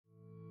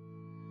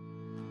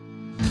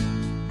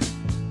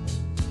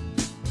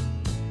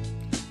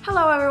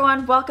Hello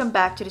everyone, welcome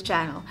back to the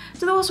channel.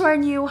 To those who are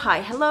new,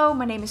 hi, hello,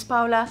 my name is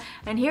Paula,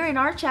 and here in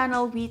our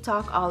channel, we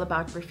talk all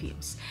about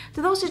perfumes.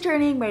 To those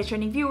returning, my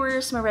returning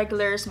viewers, my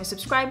regulars, my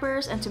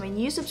subscribers, and to my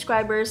new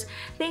subscribers,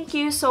 thank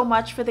you so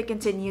much for the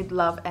continued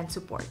love and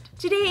support.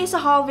 Today is a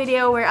haul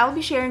video where I'll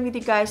be sharing with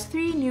you guys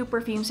 3 new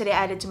perfumes that I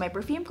added to my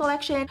perfume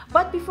collection.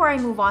 But before I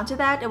move on to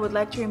that, I would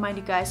like to remind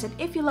you guys that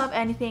if you love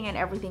anything and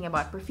everything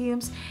about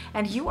perfumes,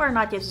 and you are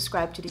not yet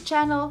subscribed to the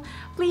channel,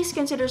 please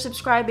consider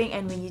subscribing,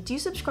 and when you do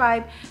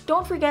subscribe,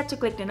 don't forget to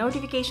click the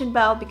notification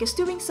bell because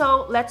doing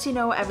so lets you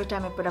know every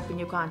time I put up a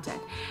new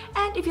content.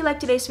 And if you like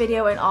today's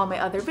video and all my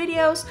other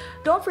videos,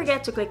 don't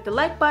forget to click the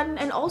like button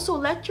and also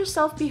let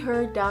yourself be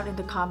heard down in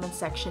the comment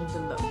section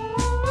below.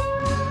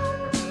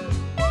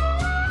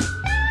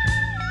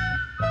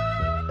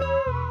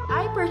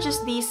 I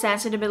purchased these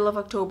scents in the middle of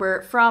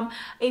October from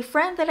a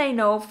friend that I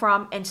know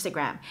from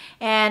Instagram,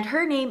 and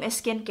her name is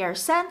Skincare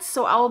Scents,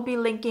 so I will be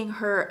linking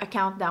her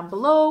account down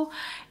below.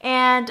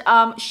 And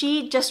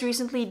she just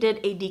recently did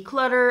a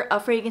declutter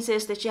of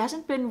fragrances that she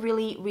hasn't been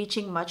really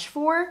reaching much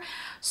for,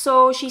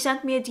 so she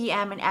sent me a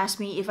DM and asked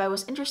me if I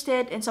was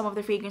interested in some of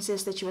the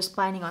fragrances that she was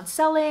planning on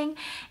selling,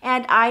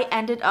 and I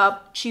ended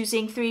up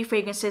choosing 3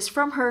 fragrances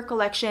from her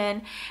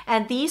collection.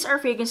 And these are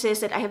fragrances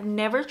that I have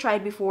never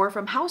tried before,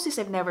 from houses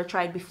I've never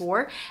tried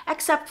before,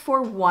 except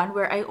for one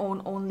where I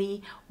own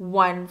only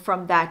one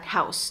from that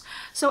house.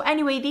 So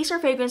anyway, these are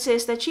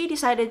fragrances that she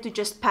decided to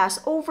just pass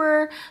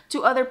over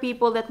to other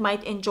people that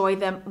might enjoy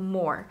them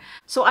more.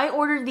 So I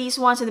ordered these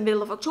ones in the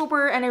middle of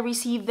October and I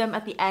received them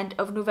at the end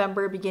of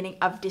November, beginning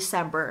of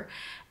December.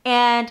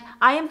 And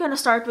I am going to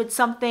start with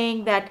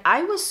something that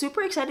I was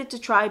super excited to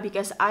try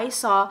because I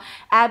saw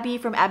Abby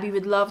from Abby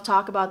With Love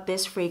talk about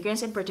this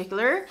fragrance in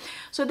particular.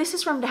 So this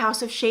is from the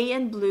house of Shay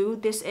and Blue.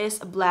 This is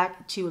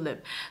Black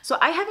Tulip. So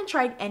I haven't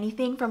tried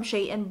anything from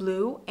Shay and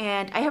Blue,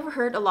 and I have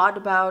heard a lot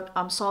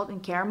about Salt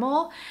and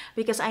Caramel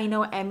because I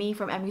know Emmy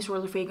from Emmy's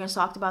World of Fragrance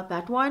talked about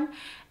that one.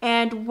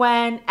 And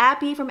when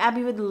Abby from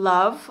Abby With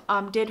Love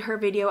did her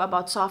video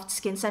about soft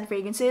skin scent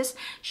fragrances,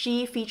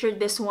 she featured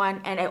this one,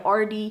 and I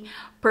already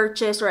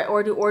purchased, or I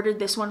already ordered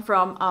this one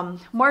from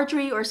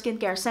Marjorie or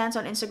Skincare Scents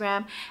on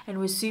Instagram, and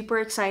was super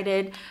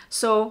excited.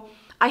 So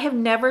I have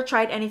never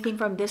tried anything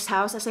from this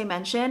house, as I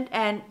mentioned,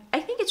 and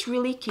I think it's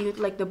really cute,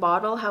 like the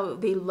bottle, how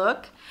they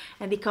look,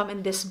 and they come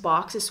in this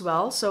box as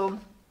well. So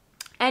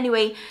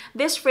anyway,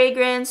 this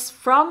fragrance,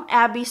 from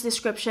Abby's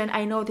description,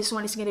 I know this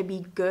one is going to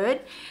be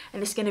good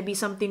and it's going to be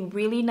something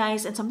really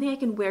nice and something I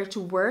can wear to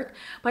work.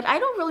 But I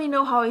don't really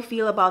know how I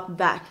feel about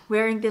that,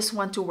 wearing this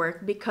one to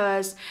work,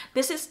 because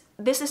this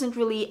isn't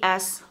really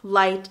as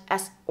light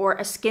as or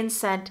a skin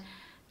scent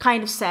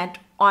kind of scent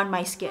on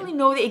my skin. I don't really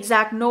know the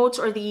exact notes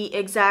or the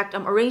exact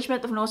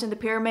arrangement of notes in the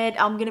pyramid.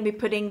 I'm going to be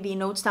putting the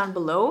notes down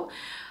below.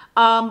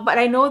 But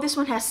I know this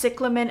one has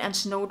cyclamen and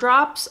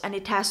snowdrops, and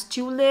it has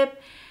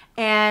tulip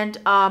and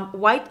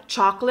white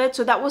chocolate.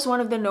 So that was one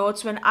of the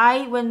notes when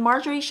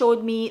Marjorie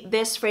showed me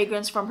this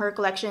fragrance from her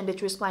collection that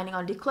she was planning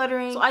on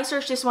decluttering. So I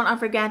searched this one on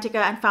Fragrantica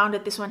and found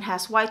that this one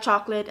has white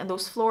chocolate and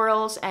those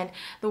florals, and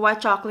the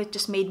white chocolate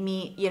just made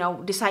me, you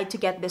know, decide to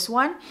get this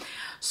one.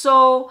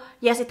 So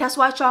yes, it has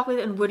white chocolate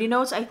and woody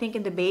notes, I think,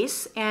 in the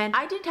base, and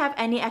I didn't have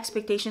any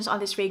expectations on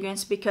this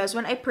fragrance because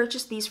when I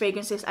purchased these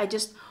fragrances, I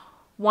just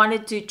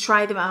wanted to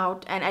try them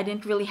out and I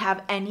didn't really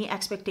have any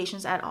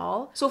expectations at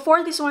all. So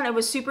for this one, I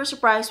was super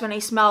surprised when I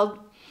smelled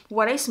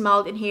what I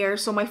smelled in here.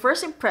 So my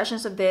first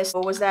impressions of this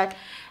was that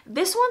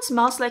this one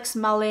smells like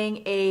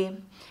smelling a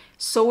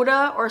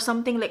soda or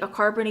something, like a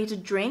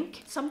carbonated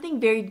drink, something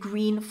very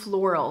green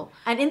floral.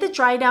 And in the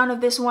dry down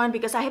of this one,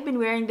 because I have been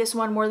wearing this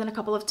one more than a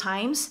couple of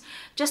times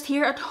just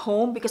here at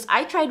home, because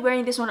I tried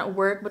wearing this one at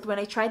work, but when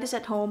I tried this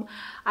at home,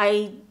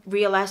 I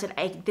realized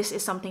that this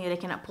is something that I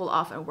cannot pull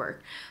off at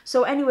work.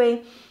 So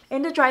anyway,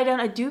 in the dry down,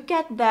 I do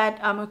get that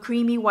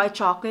creamy white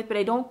chocolate, but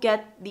I don't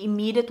get the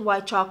immediate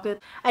white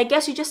chocolate. I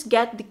guess you just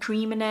get the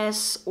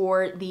creaminess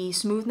or the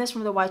smoothness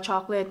from the white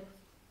chocolate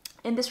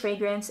in this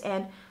fragrance,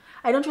 and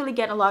I don't really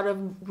get a lot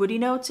of woody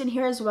notes in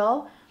here as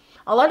well.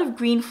 A lot of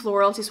green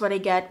florals is what I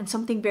get, and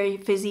something very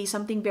fizzy,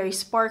 something very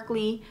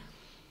sparkly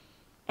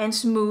and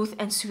smooth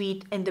and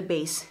sweet in the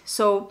base.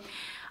 So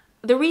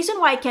the reason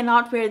why I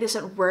cannot wear this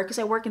at work is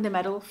I work in the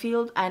medical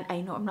field, and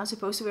I know I'm not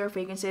supposed to wear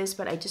fragrances,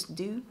 but I just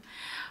do.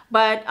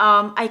 But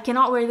I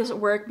cannot wear this at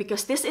work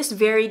because this is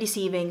very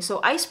deceiving.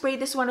 So I sprayed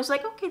this one. I was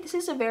like, okay, this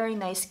is a very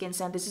nice skin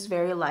scent. This is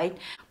very light.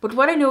 But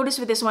what I noticed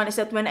with this one is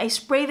that when I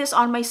spray this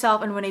on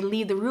myself and when I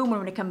leave the room or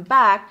when I come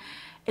back,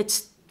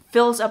 it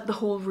fills up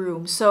the whole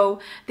room. So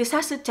this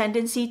has a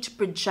tendency to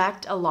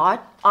project a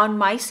lot on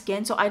my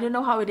skin. So I don't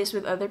know how it is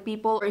with other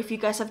people, or if you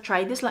guys have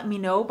tried this, let me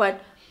know.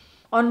 But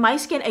on my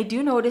skin, I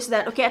do notice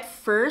that, okay, at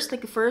first,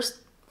 like the first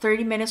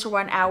 30 minutes or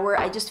 1 hour,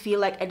 I just feel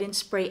like I didn't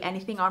spray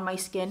anything on my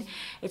skin.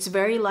 It's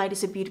very light.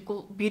 It's a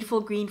beautiful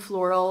green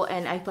floral,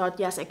 and I thought,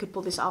 yes, I could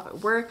pull this off at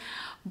work,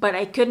 but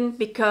I couldn't,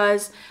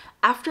 because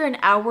after an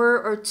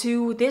hour or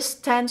two, this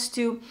tends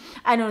to,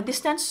 I don't know,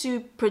 this tends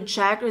to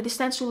project, or this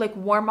tends to like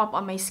warm up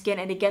on my skin,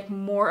 and I get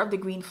more of the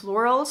green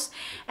florals.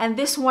 And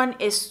this one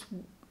is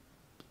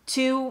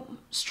too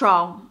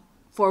strong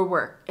for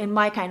work, in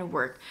my kind of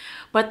work.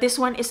 But this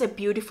one is a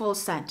beautiful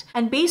scent.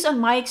 And based on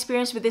my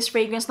experience with this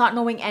fragrance, not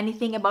knowing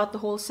anything about the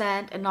whole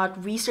scent and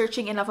not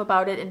researching enough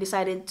about it, and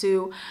decided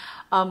to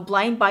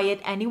blind buy it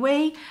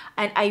anyway.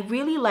 And I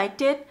really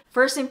liked it.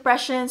 First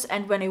impressions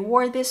and when I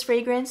wore this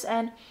fragrance,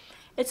 and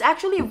it's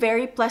actually a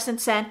very pleasant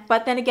scent.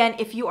 But then again,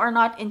 if you are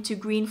not into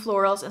green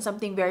florals and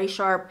something very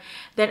sharp,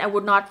 then I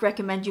would not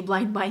recommend you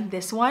blind buying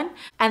this one.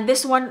 And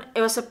this one, it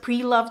was a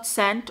pre-loved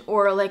scent,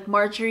 or like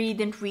Marjorie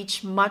didn't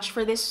reach much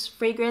for this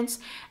fragrance.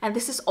 And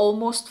this is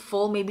almost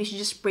full. Maybe you should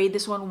just spray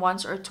this one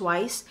once or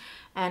twice.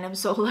 And I'm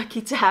so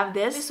lucky to have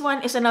this. This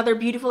one is another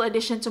beautiful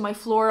addition to my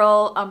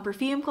floral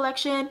perfume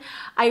collection.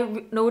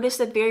 I noticed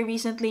that very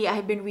recently I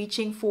have been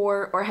reaching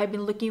for, or have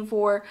been looking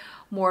for,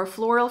 more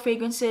floral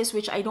fragrances,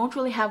 which I don't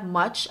really have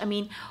much. I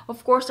mean,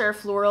 of course there are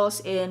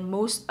florals in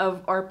most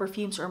of our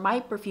perfumes, or my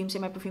perfumes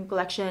in my perfume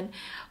collection,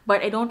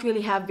 but I don't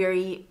really have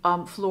very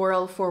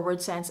floral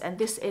forward scents, and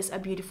this is a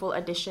beautiful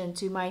addition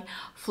to my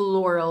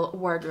floral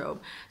wardrobe.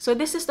 So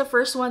this is the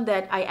first one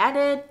that I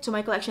added to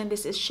my collection.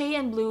 This is Shay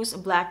and Blue's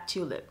Black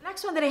Tulip.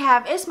 Next one that I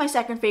have is my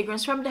second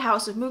fragrance from the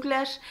house of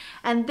Mugler,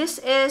 and this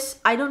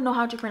is, I don't know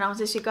how to pronounce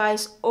this, you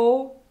guys,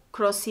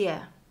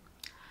 Croisiere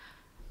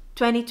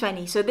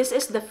 2020. So this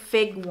is the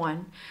fig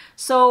one.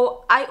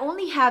 So I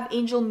only have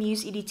Angel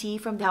Muse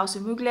EDT from the house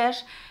of Mugler,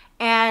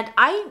 and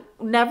I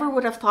never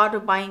would have thought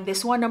of buying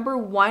this one. Number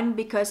one,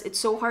 because it's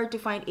so hard to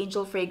find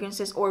Angel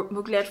fragrances or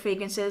Mugler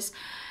fragrances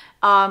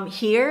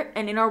here,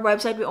 and in our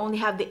website we only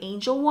have the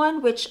Angel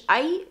one, which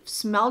I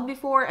smelled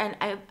before and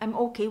I'm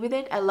okay with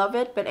it. I love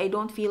it, but I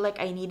don't feel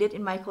like I need it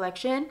in my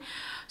collection.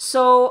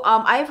 So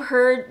I've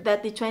heard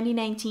that the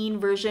 2019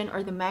 version,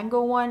 or the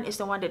mango one, is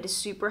the one that is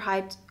super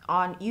hyped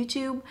on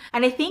YouTube,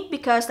 and I think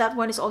because that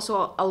one is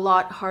also a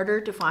lot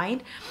harder to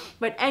find.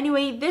 But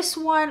anyway, this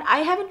one, I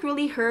haven't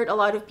really heard a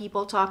lot of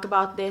people talk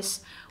about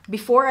this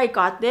before I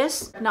got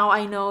this. Now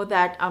I know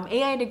that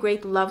AI the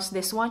Great loves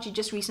this one. She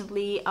just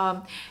recently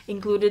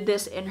included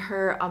this in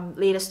her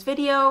latest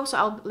video, so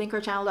I'll link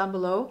her channel down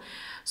below.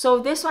 So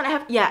this one,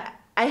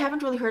 I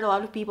haven't really heard a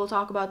lot of people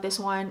talk about this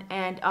one,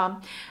 and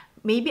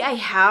maybe I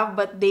have,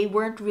 but they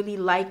weren't really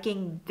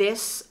liking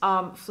this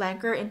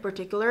flanker in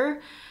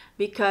particular,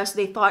 because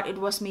they thought it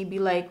was maybe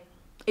like,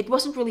 it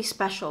wasn't really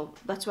special.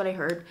 That's what I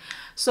heard.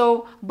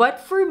 So,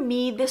 but for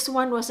me, this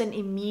one was an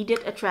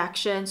immediate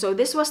attraction. So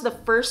this was the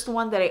first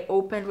one that I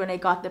opened when I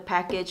got the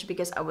package,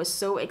 because I was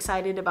so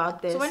excited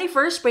about this. So when I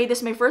first sprayed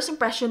this, my first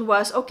impression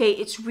was, okay,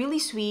 it's really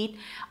sweet.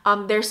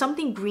 There's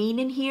something green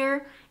in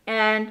here,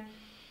 and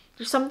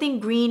there's something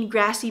green,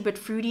 grassy, but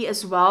fruity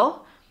as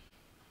well.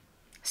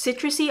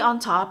 Citrusy on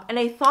top. And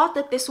I thought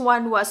that this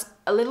one was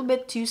a little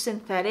bit too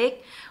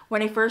synthetic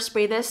when I first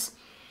sprayed this,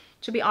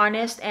 to be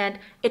honest, and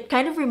it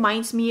kind of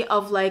reminds me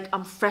of like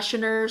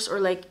fresheners, or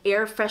like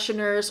air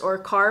fresheners or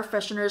car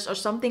fresheners or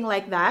something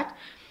like that,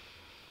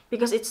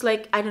 because it's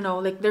like, I don't know,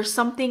 like there's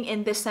something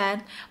in this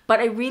scent.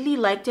 But I really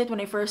liked it when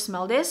I first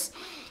smelled this,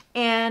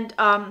 and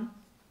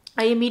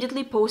I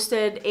immediately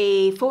posted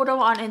a photo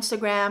on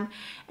Instagram,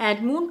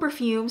 and Moon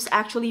Perfumes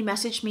actually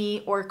messaged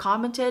me or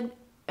commented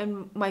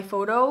in my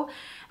photo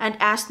and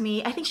asked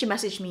me, I think she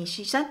messaged me,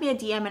 she sent me a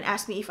DM and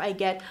asked me if I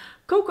get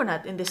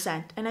coconut in this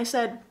scent. And I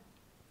said,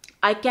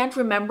 I can't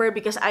remember,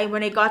 because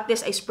when I got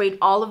this, I sprayed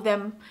all of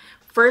them.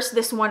 First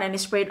this one, and I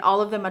sprayed all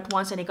of them at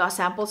once, and I got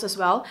samples as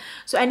well.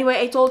 So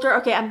anyway, I told her,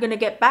 okay, I'm gonna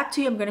get back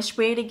to you, I'm gonna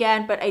spray it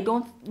again, but I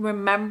don't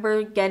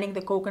remember getting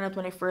the coconut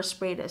when I first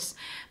sprayed this,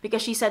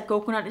 because she said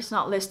coconut is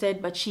not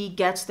listed, but she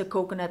gets the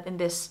coconut in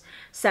this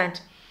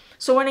scent.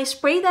 So when I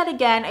sprayed that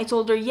again, I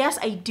told her, yes,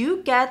 I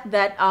do get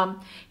that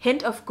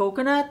hint of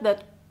coconut,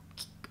 that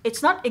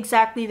it's not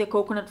exactly the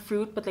coconut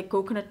fruit, but like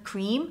coconut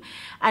cream.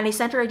 And I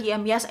sent her a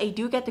DM, yes, I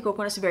do get the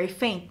coconut, it's very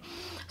faint.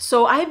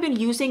 So I have been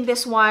using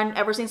this one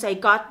ever since I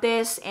got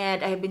this,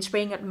 and I have been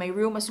spraying it in my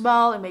room as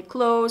well, in my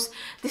clothes.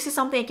 This is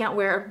something I can't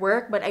wear at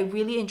work, but I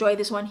really enjoy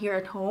this one here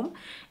at home.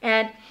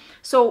 And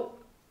so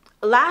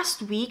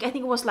last week, I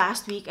think it was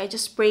last week, I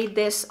just sprayed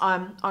this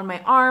on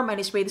my arm, and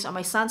I sprayed this on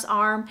my son's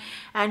arm,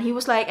 and he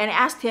was like, and I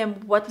asked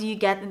him, what do you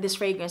get in this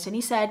fragrance? And he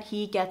said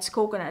he gets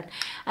coconut.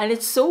 And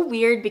it's so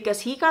weird,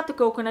 because he got the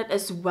coconut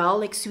as well,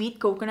 like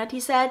sweet coconut, he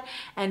said,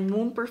 and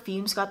Moon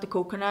Perfumes got the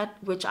coconut,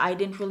 which I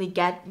didn't really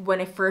get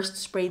when I first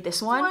sprayed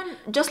this one.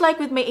 Just like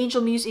with my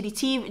Angel Muse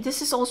EDT,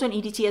 this is also an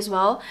EDT as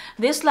well.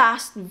 This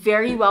lasts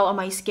very well on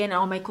my skin and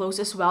on my clothes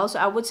as well, so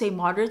I would say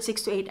moderate,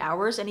 6 to 8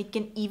 hours, and it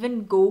can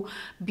even go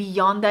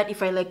beyond that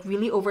if I like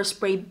really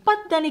overspray. But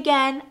then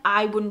again,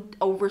 I wouldn't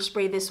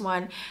overspray this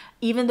one,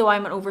 even though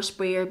I'm an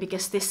oversprayer,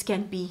 because this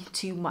can be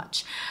too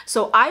much.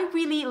 So I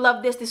really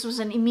love this. This was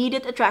an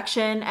immediate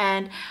attraction,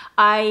 and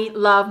I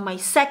love my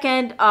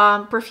second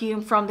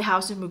perfume from the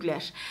house of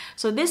Mugler.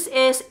 So this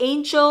is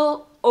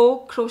Angel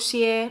Eau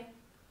Croisiere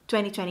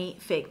 2020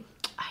 Fig.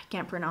 I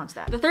can't pronounce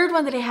that. The third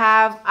one that I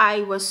have,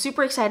 I was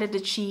super excited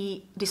that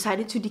she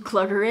decided to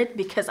declutter it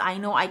because I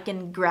know I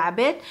can grab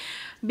it,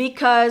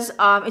 because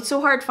it's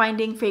so hard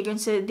finding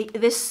fragrances,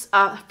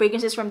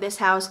 fragrances from this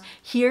house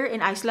here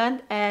in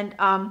Iceland. And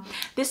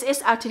this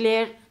is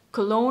Atelier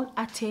Cologne,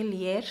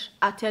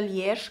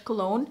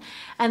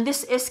 and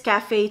this is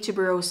Cafe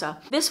Tuberosa.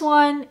 This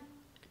one,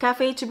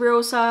 Cafe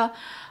Tuberosa,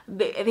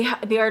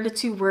 they are the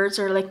two words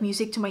are like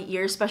music to my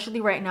ears,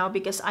 especially right now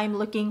because I'm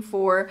looking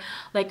for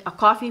like a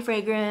coffee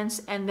fragrance.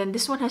 And then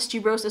this one has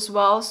tuberose as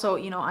well, so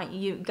you know,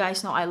 you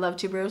guys know I love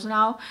tuberose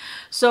now.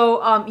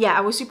 So yeah,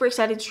 I was super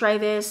excited to try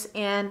this,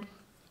 and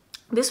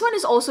this one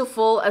is also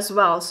full as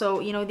well.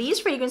 So you know,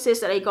 these fragrances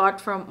that I got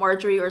from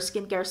Marjorie or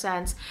Skincare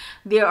Scents,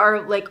 they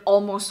are like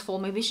almost full.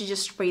 Maybe she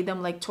just sprayed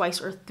them like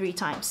twice or 3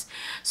 times.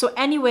 So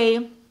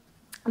anyway,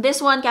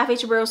 this one, Cafe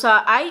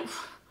Tuberosa,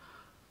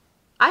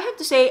 I have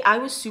to say I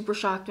was super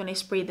shocked when I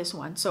sprayed this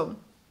one. So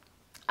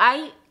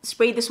I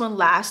sprayed this one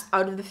last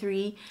out of the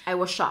 3. I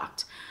was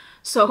shocked.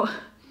 So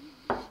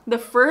the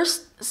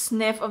first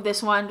sniff of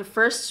this one, the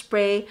first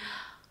spray,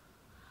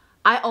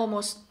 I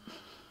almost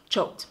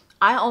choked.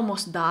 I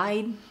almost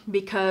died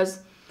because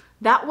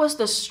that was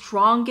the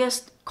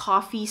strongest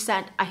coffee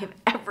scent I have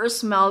ever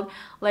smelled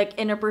like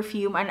in a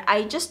perfume. And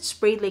I just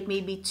sprayed like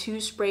maybe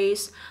 2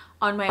 sprays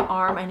on my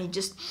arm, and I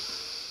just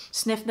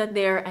sniffed that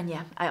there, and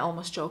yeah, I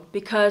almost choked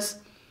because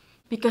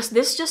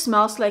this just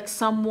smells like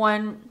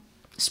someone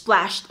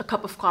splashed a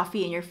cup of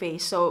coffee in your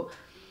face. So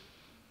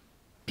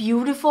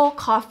beautiful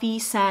coffee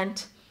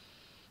scent.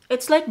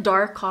 It's like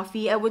dark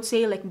coffee, I would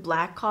say, like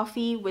black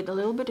coffee with a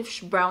little bit of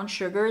brown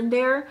sugar in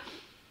there.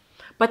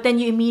 But then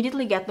you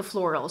immediately get the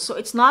floral. So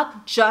it's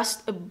not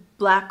just a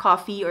black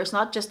coffee, or it's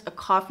not just a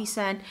coffee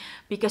scent,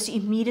 because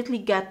you immediately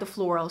get the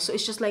floral. So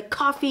it's just like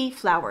coffee,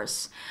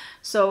 flowers.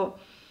 So,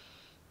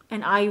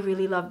 and I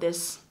really love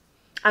this.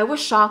 I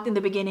was shocked in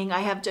the beginning. I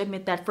have to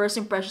admit that first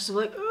impressions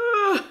were like,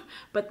 ugh!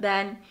 But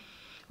then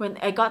when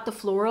I got the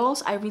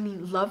florals, I really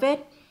love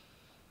it.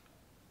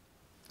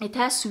 It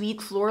has sweet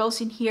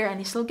florals in here, and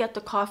you still get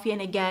the coffee,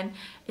 and again,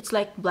 it's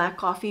like black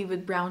coffee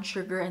with brown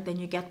sugar, and then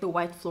you get the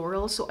white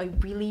florals. So I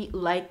really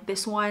like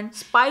this one.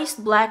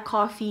 Spiced black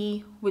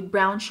coffee with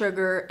brown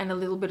sugar and a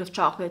little bit of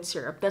chocolate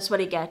syrup. That's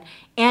what I get,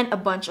 and a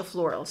bunch of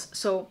florals.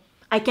 So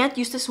I can't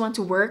use this one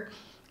to work,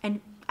 and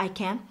I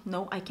can't.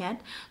 No, I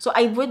can't. So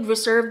I would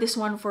reserve this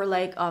one for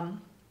like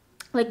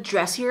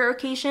dressier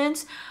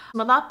occasions.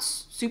 Not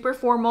super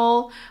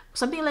formal,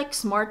 something like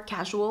smart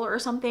casual or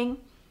something.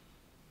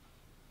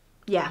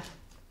 Yeah.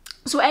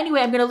 So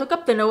anyway, I'm gonna look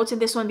up the notes in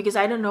this one because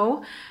I don't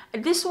know.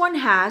 This one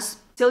has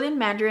Sicilian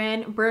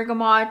mandarin,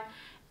 bergamot,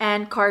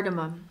 and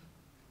cardamom.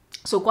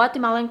 So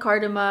Guatemalan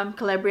cardamom,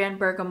 Calabrian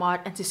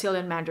bergamot, and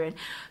Sicilian mandarin.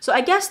 So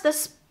I guess the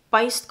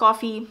spiced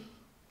coffee,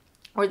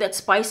 or that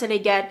spice that I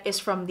get, is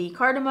from the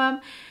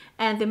cardamom,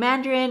 and the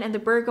mandarin and the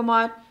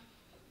bergamot.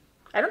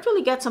 I don't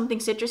really get something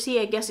citrusy.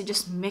 I guess it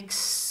just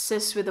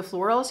mixes with the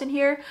florals in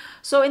here.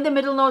 So in the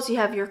middle notes, you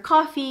have your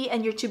coffee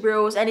and your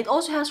tuberose, and it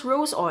also has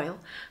rose oil.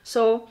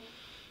 So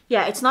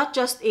yeah, it's not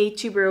just a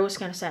tuberose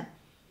kind of scent.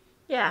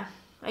 Yeah,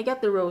 I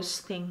get the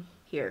rose thing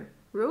here.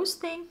 Rose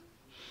thing?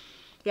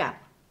 Yeah.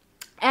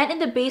 And in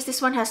the base,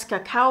 this one has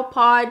cacao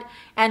pod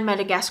and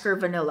Madagascar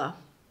vanilla.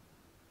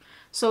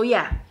 So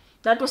yeah,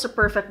 that was a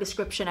perfect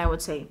description, I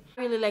would say.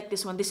 I really like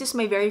this one. This is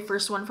my very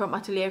first one from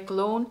Atelier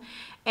Cologne.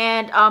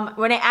 And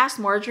when I asked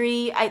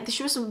Marjorie,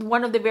 she was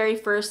one of the very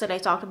first that I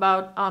talked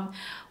about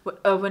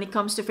when it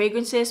comes to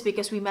fragrances,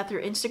 because we met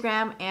through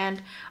Instagram,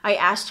 and I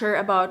asked her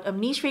about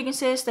niche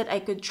fragrances that I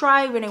could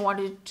try when I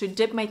wanted to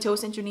dip my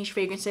toes into niche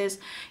fragrances.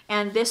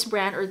 And this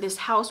brand, or this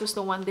house, was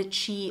the one that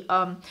she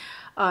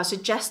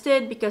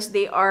suggested, because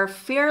they are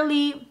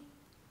fairly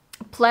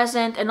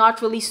pleasant and not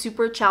really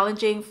super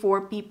challenging for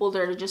people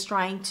that are just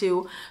trying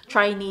to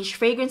try niche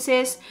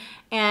fragrances.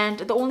 And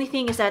the only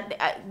thing is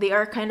that they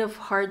are kind of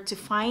hard to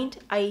find.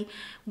 I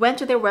went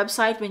to their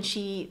website when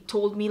she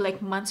told me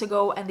like months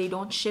ago, and they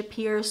don't ship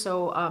here.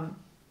 So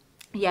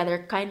yeah,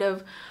 they're kind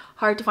of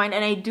hard to find.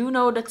 And I do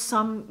know that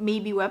some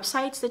maybe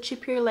websites that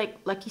ship here, like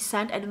Lucky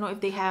Scent, I don't know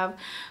if they have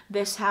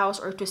this house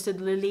or Twisted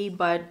Lily,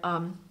 but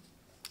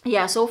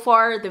yeah, so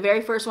far the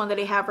very first one that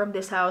I have from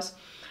this house,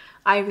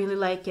 I really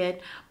like it.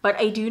 But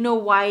I do know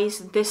why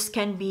this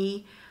can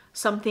be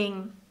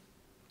something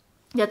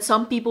that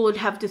some people would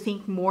have to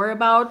think more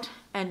about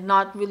and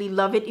not really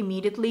love it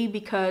immediately,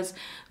 because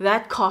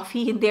that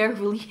coffee in there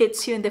really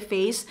hits you in the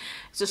face.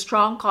 It's a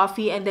strong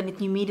coffee, and then you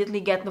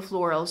immediately get the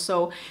floral.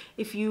 So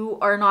if you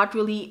are not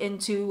really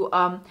into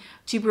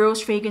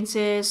tuberose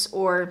fragrances,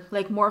 or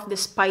like more of the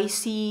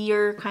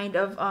spicier kind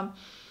of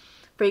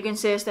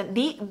fragrances, then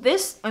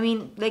these are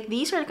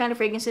the kind of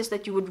fragrances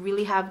that you would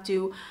really have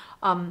to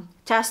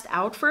test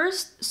out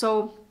first.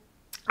 So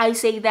I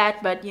say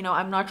that, but you know,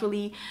 I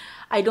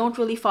don't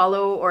really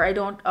follow, or I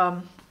don't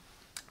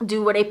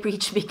do what I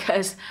preach,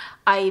 because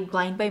I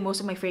blind buy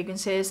most of my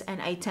fragrances,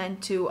 and I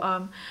tend to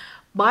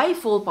buy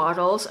full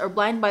bottles or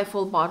blind buy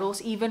full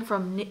bottles even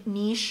from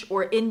niche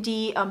or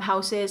indie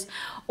houses,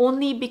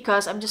 only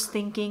because I'm just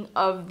thinking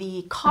of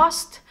the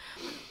cost.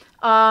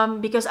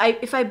 Because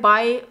if I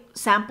buy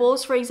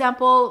samples, for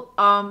example,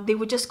 they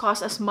would just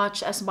cost as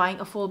much as buying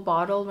a full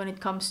bottle when it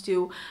comes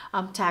to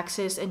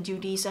taxes and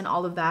duties and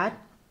all of that.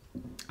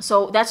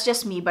 So that's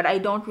just me, but I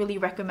don't really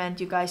recommend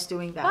you guys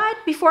doing that. But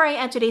before I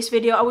end today's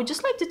video, I would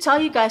just like to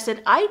tell you guys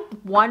that I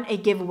won a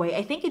giveaway.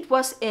 I think it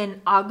was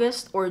in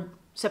August or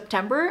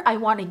September. I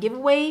won a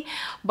giveaway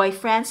by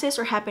Francis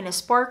or Happiness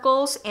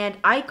Sparkles, and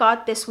I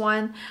got this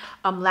one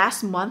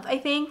last month, I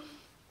think,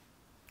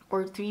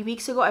 or 3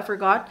 weeks ago, I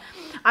forgot.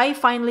 I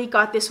finally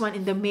got this one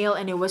in the mail,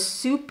 and I was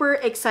super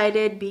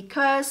excited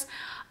because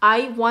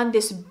I won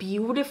this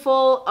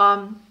beautiful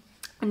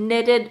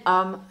knitted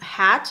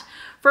hat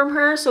from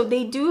her. So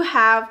they do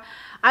have,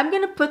 I'm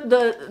gonna put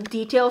the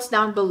details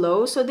down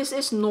below. So this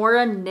is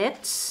Nora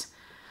Knits.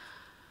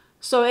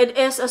 So it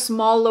is a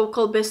small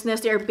local business.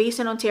 They are based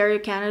in Ontario,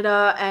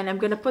 Canada, and I'm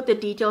gonna put the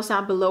details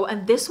down below.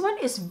 And this one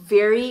is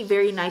very,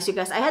 very nice, you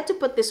guys. I had to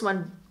put this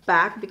one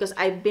back because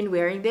I've been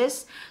wearing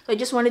this. So I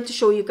just wanted to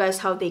show you guys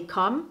how they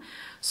come.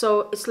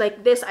 So it's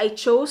like this. I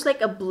chose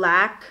like a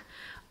black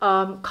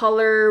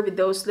color with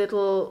those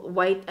little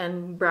white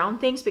and brown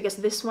things because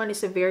this one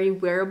is a very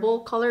wearable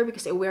color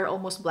because I wear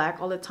almost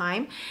black all the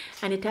time.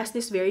 And it has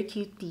this very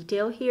cute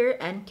detail here,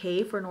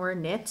 NK for Nora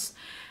Knits.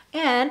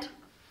 And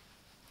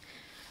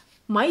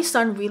my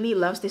son really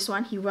loves this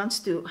one. He wants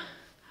to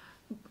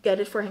get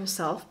it for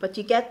himself, but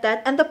you get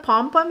that. And the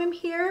pom-pom in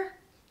here,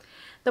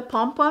 the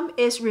pom-pom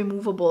is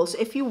removable. So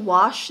if you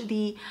wash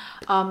the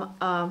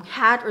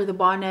hat or the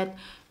bonnet,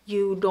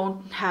 you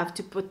don't have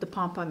to put the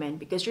pom-pom in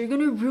because you're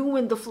gonna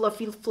ruin the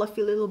fluffy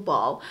little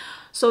ball.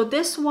 So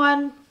this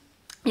one,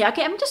 yeah,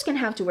 okay, I'm just gonna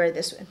have to wear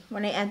this one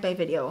when I end my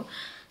video.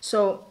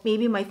 So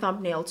maybe my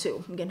thumbnail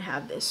too, I'm gonna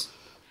have this.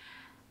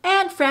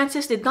 And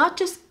Frances did not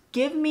just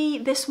give me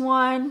this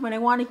one when I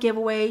want a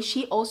giveaway,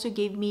 she also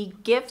gave me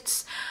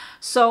gifts.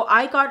 So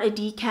I got a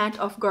decant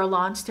of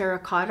Guerlain's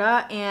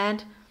Terracotta,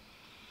 and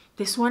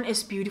this one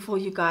is beautiful,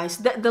 you guys.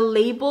 The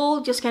label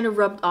just kind of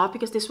rubbed off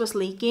because this was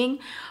leaking.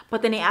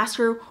 But then I asked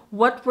her,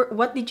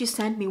 what did you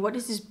send me? What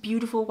is this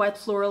beautiful white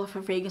floral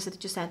fragrance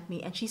that you sent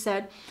me? And she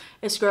said,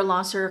 it's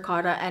Guerlain's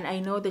Terracotta. And I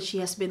know that she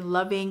has been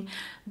loving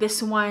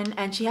this one.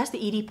 And she has the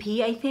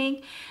EDP, I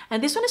think.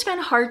 And this one is kind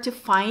of hard to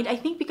find, I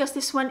think, because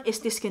this one is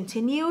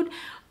discontinued.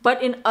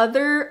 But in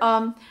other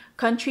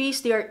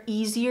countries, they are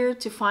easier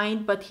to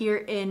find, but here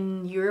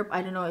in Europe,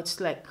 I don't know, it's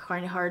like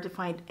kind of hard to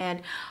find.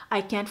 And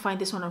I can't find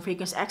this one on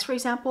Fragrance X, for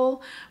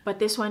example, but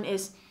this one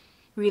is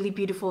really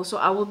beautiful. So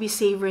I will be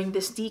savoring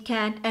this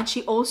decant. And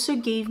she also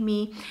gave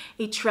me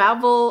a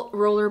travel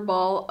roller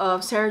ball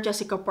of Sarah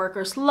Jessica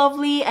Parker's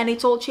Lovely. And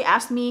she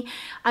asked me,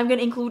 I'm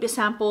gonna include a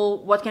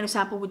sample. What kind of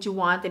sample would you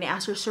want? And I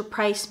asked her,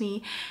 surprise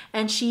me.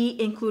 And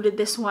she included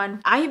this one.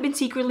 I have been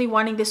secretly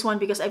wanting this one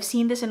because I've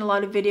seen this in a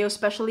lot of videos,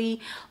 especially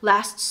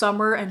last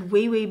summer and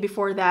way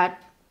before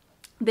that.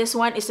 This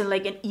one is in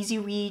like an easy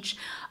reach,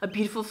 a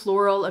beautiful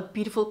floral, a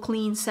beautiful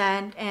clean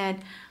scent, and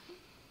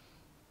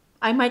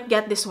I might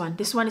get this one.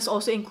 This one is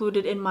also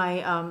included in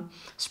my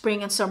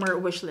spring and summer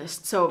wish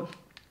list. So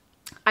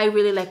I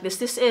really like this.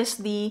 This is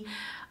the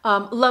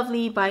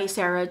Lovely by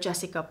Sarah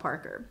Jessica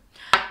Parker.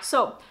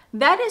 So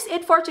that is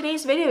it for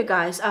today's video,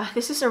 guys.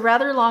 This is a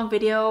rather long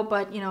video,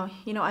 but you know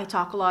I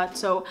talk a lot.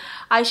 So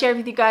I shared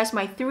with you guys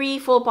my 3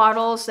 full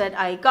bottles that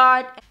I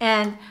got,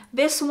 and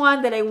this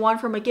one that I won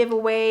from a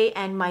giveaway,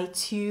 and my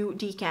 2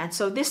 decants.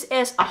 So this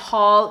is a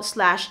haul /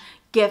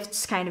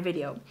 gifts kind of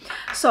video.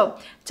 So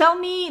tell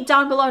me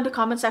down below in the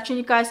comment section,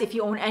 you guys, if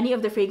you own any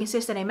of the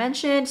fragrances that I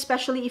mentioned,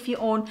 especially if you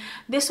own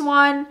this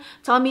one.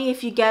 Tell me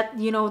if you get,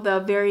 you know,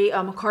 the very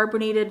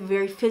carbonated,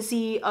 very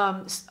fizzy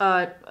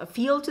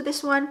feel to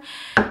this one.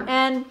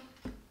 And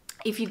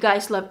if you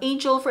guys love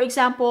Angel, for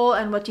example,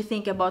 and what you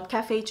think about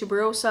Cafe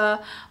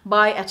Tuberosa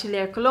by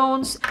Atelier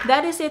Colognes.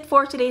 That is it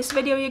for today's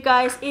video, you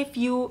guys. If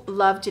you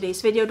love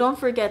today's video, don't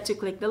forget to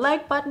click the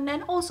like button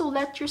and also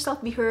let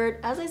yourself be heard,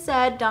 as I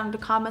said, down in the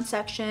comment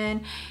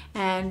section,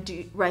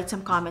 and write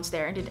some comments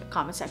there in the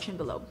comment section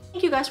below.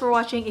 Thank you guys for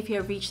watching. If you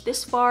have reached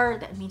this far,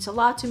 that means a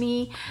lot to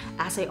me.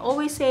 As I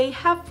always say,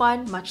 have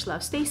fun, much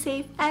love, stay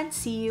safe, and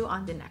see you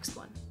on the next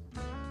one.